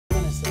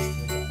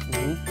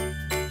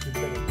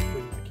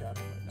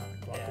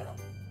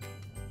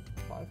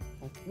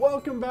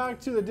Welcome back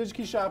to the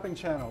DigiKey shopping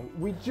channel.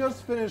 We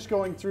just finished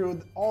going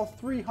through all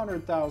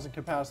 300,000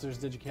 capacitors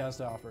DigiKey has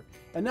to offer.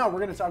 And now we're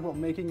going to talk about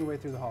making your way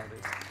through the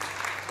holidays.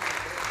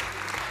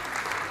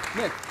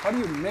 Nick, how do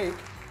you make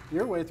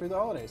your way through the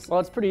holidays? Well,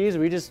 it's pretty easy.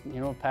 We just,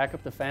 pack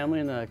up the family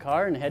in the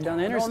car and head down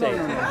the interstate.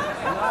 No.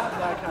 Not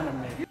that kind of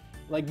make.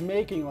 Like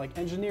making, like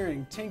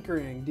engineering,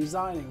 tinkering,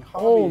 designing,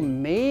 hobby. Oh,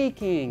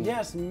 making.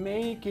 Yes,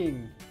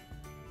 making.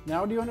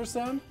 Now do you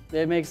understand?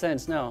 It makes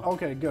sense now.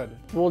 Okay, good.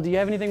 Well, do you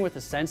have anything with the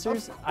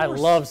sensors? I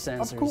love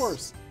sensors. Of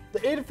course. The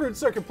Adafruit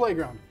Circuit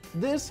Playground.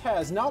 This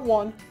has not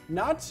one,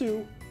 not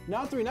two,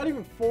 not three, not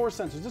even four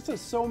sensors. This has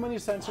so many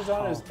sensors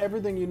on it. It's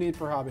everything you need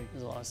for hobby.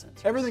 There's a lot of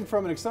sensors. Everything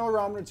from an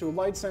accelerometer to a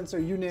light sensor,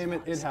 you name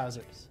it, it has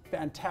it.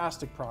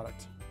 Fantastic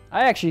product.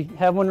 I actually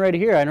have one right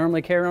here. I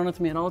normally carry around with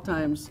me at all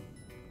times.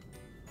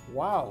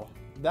 Wow,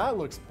 that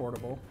looks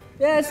portable.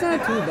 Yeah, it's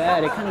not too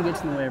bad. It kind of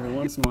gets in the way every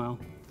once in a while.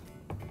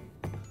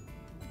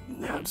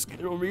 Now just get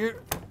it over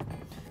here.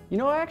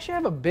 I actually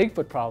have a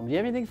Bigfoot problem. Do you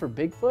have anything for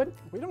Bigfoot?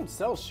 We don't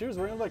sell shoes.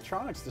 We're an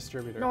electronics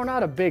distributor. No,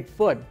 not a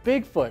Bigfoot.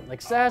 Bigfoot, like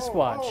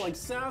Sasquatch. Oh, like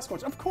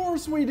Sasquatch. Of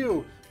course we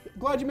do.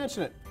 Glad you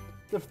mentioned it.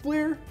 The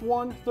FLIR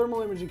One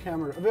thermal imaging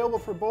camera, available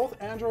for both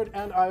Android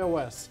and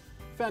iOS.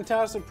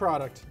 Fantastic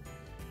product.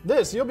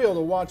 This, you'll be able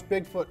to watch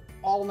Bigfoot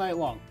all night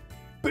long.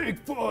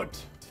 Bigfoot!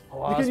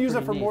 Oh, you can use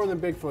it for neat. more than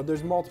Bigfoot.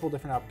 There's multiple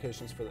different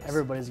applications for this.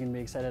 Everybody's gonna be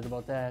excited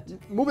about that.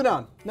 Moving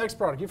on. Next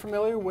product. You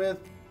familiar with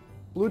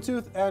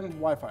Bluetooth and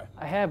Wi-Fi?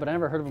 I have, but I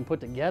never heard of them put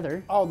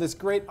together. Oh, this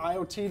great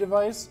IoT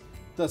device,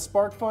 the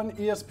Sparkfun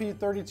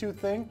Esp32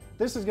 thing.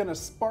 This is gonna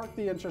spark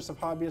the interest of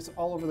hobbyists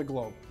all over the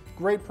globe.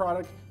 Great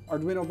product,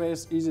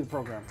 Arduino-based, easy to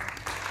program.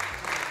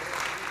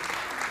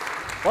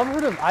 Well, I've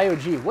heard of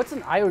IoG. What's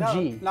an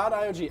IoG? No, not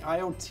IoG,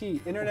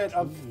 IoT, Internet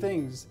of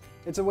Things.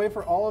 It's a way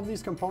for all of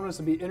these components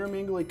to be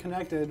interminglingly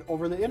connected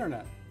over the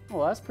internet.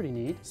 Oh, that's pretty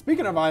neat.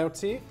 Speaking of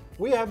IoT,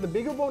 we have the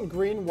BeagleBone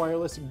Green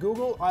Wireless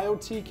Google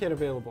IoT Kit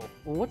available.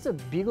 Well, what's a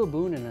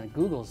BeagleBone and a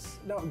Google's?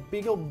 No,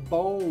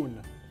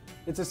 BeagleBone.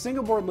 It's a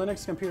single board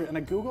Linux computer and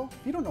a Google.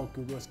 If you don't know what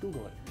Google is,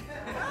 Google it.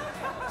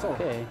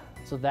 Okay,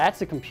 so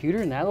that's a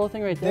computer and that little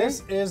thing right there?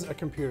 This is a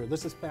computer.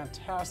 This is a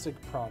fantastic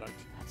product.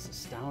 That's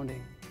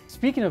astounding.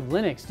 Speaking of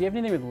Linux, do you have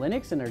anything with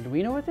Linux and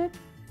Arduino with it?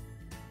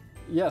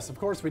 Yes, of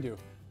course we do.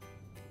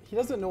 He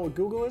doesn't know what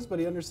Google is, but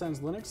he understands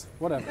Linux.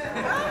 Whatever.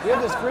 We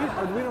have this great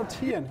Arduino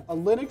TIAN, a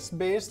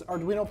Linux-based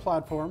Arduino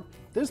platform.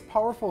 This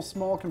powerful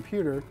small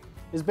computer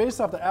is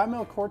based off the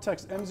Atmel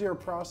Cortex M0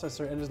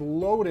 processor and is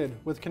loaded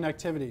with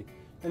connectivity.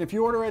 And if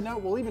you order right now,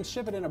 we'll even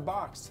ship it in a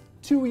box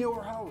to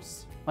your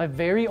house. My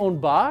very own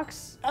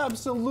box?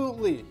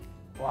 Absolutely.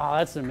 Wow,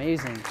 that's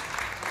amazing.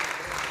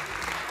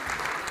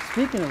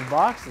 Speaking of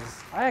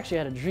boxes, I actually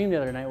had a dream the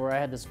other night where I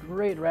had this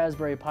great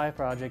Raspberry Pi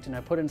project and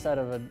I put it inside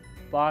of a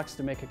box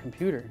to make a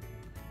computer.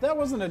 That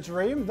wasn't a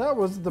dream, that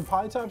was the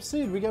Pi Top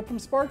Ceed we get from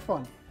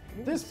Sparkfun.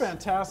 This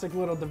fantastic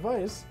little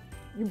device,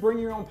 you bring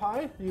your own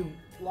Pi, you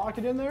lock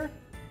it in there,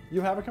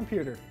 you have a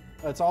computer.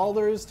 That's all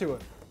there is to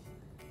it.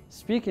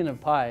 Speaking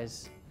of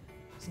pies,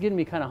 it's getting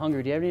me kind of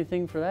hungry. Do you have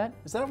anything for that?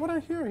 Is that what I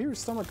hear? Here's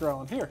stomach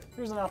growling.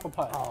 Here's an apple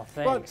pie. Oh,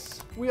 thanks.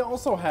 But we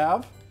also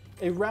have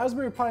a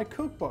Raspberry Pi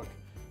Cookbook.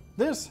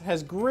 This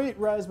has great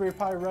Raspberry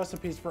Pi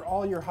recipes for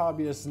all your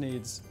hobbyist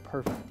needs.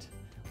 Perfect.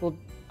 Well,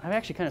 I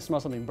actually kind of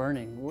smell something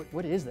burning.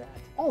 What is that?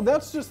 Oh,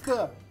 that's just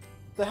the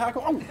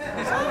Hakko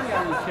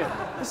Solder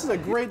kit. This is a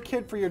great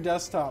kit for your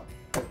desktop.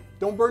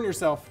 Don't burn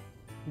yourself.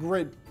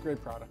 Great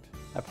product.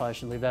 I probably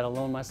should leave that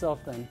alone myself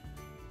then.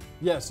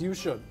 Yes, you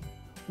should.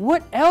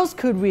 What else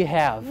could we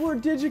have? We're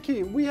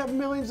Digi-Key. We have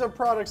millions of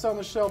products on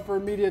the shelf for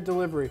immediate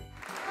delivery.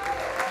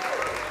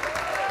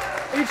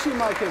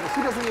 HDMI cables.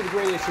 Who doesn't need a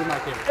great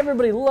HDMI cable?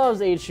 Everybody loves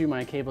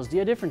HDMI cables. Do you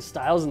have different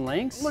styles and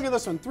lengths? Look at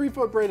this one,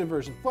 3-foot braided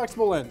version,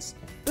 flexible ends.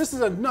 This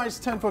is a nice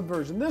 10-foot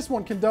version. This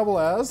one can double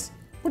as,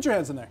 put your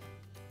hands in there,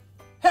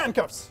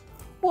 handcuffs.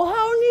 Well,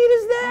 how neat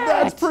is that?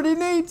 That's pretty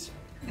neat.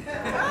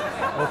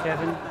 Well,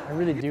 Kevin, I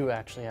really do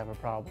actually have a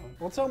problem.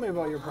 Well, tell me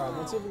about your problem.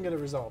 Let's see if we can get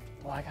it resolved.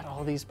 Well, I got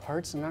all these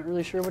parts. I'm not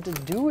really sure what to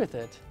do with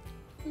it.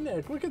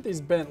 Nick, look at these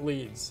bent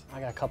leads.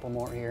 I got a couple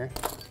more here.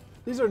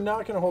 These are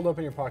not going to hold up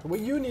in your pocket. What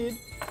you need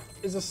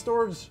is a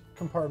storage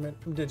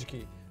compartment from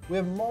DigiKey. We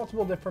have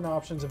multiple different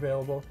options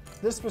available.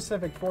 This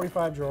specific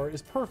 45 drawer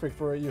is perfect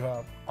for what you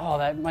have. Oh,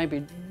 that might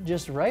be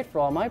just right for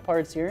all my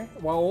parts here.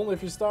 Well, only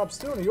if you stop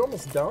soon. Are you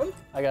almost done?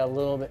 I got a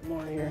little bit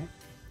more here.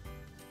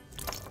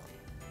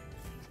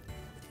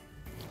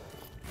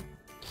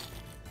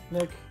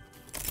 Nick,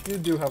 you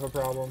do have a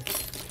problem.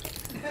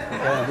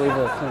 Yeah, I believe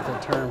the clinical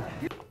term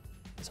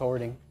is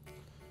hoarding.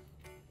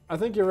 I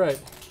think you're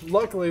right.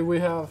 Luckily, we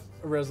have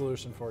a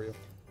resolution for you.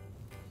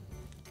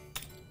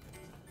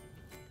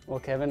 Well,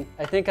 Kevin,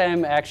 I think I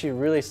am actually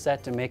really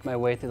set to make my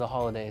way through the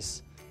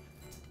holidays.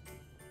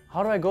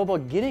 How do I go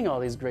about getting all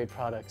these great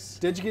products?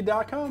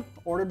 DigiKey.com.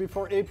 Order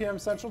before 8 p.m.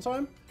 Central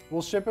Time.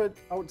 We'll ship it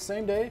out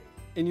same day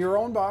in your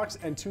own box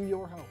and to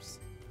your house.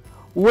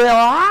 Well,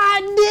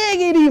 hot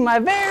diggity, my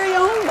very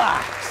own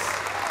box.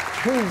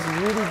 Dreams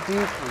really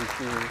do come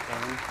true,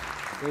 Kevin.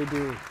 They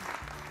do.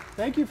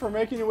 Thank you for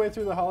making your way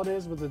through the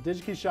holidays with the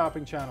DigiKey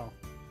shopping channel.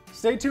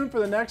 Stay tuned for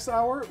the next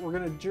hour. We're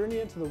going to journey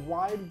into the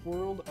wide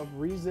world of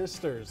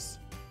resistors.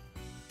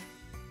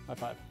 High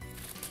five.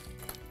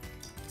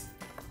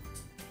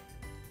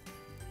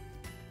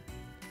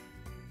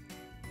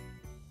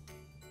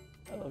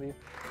 I love you.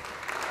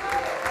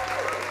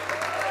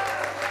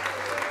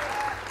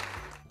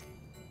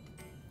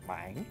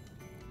 Mine.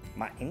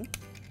 Mine.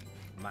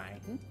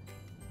 Mine.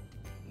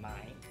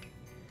 Mine.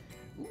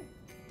 Ooh.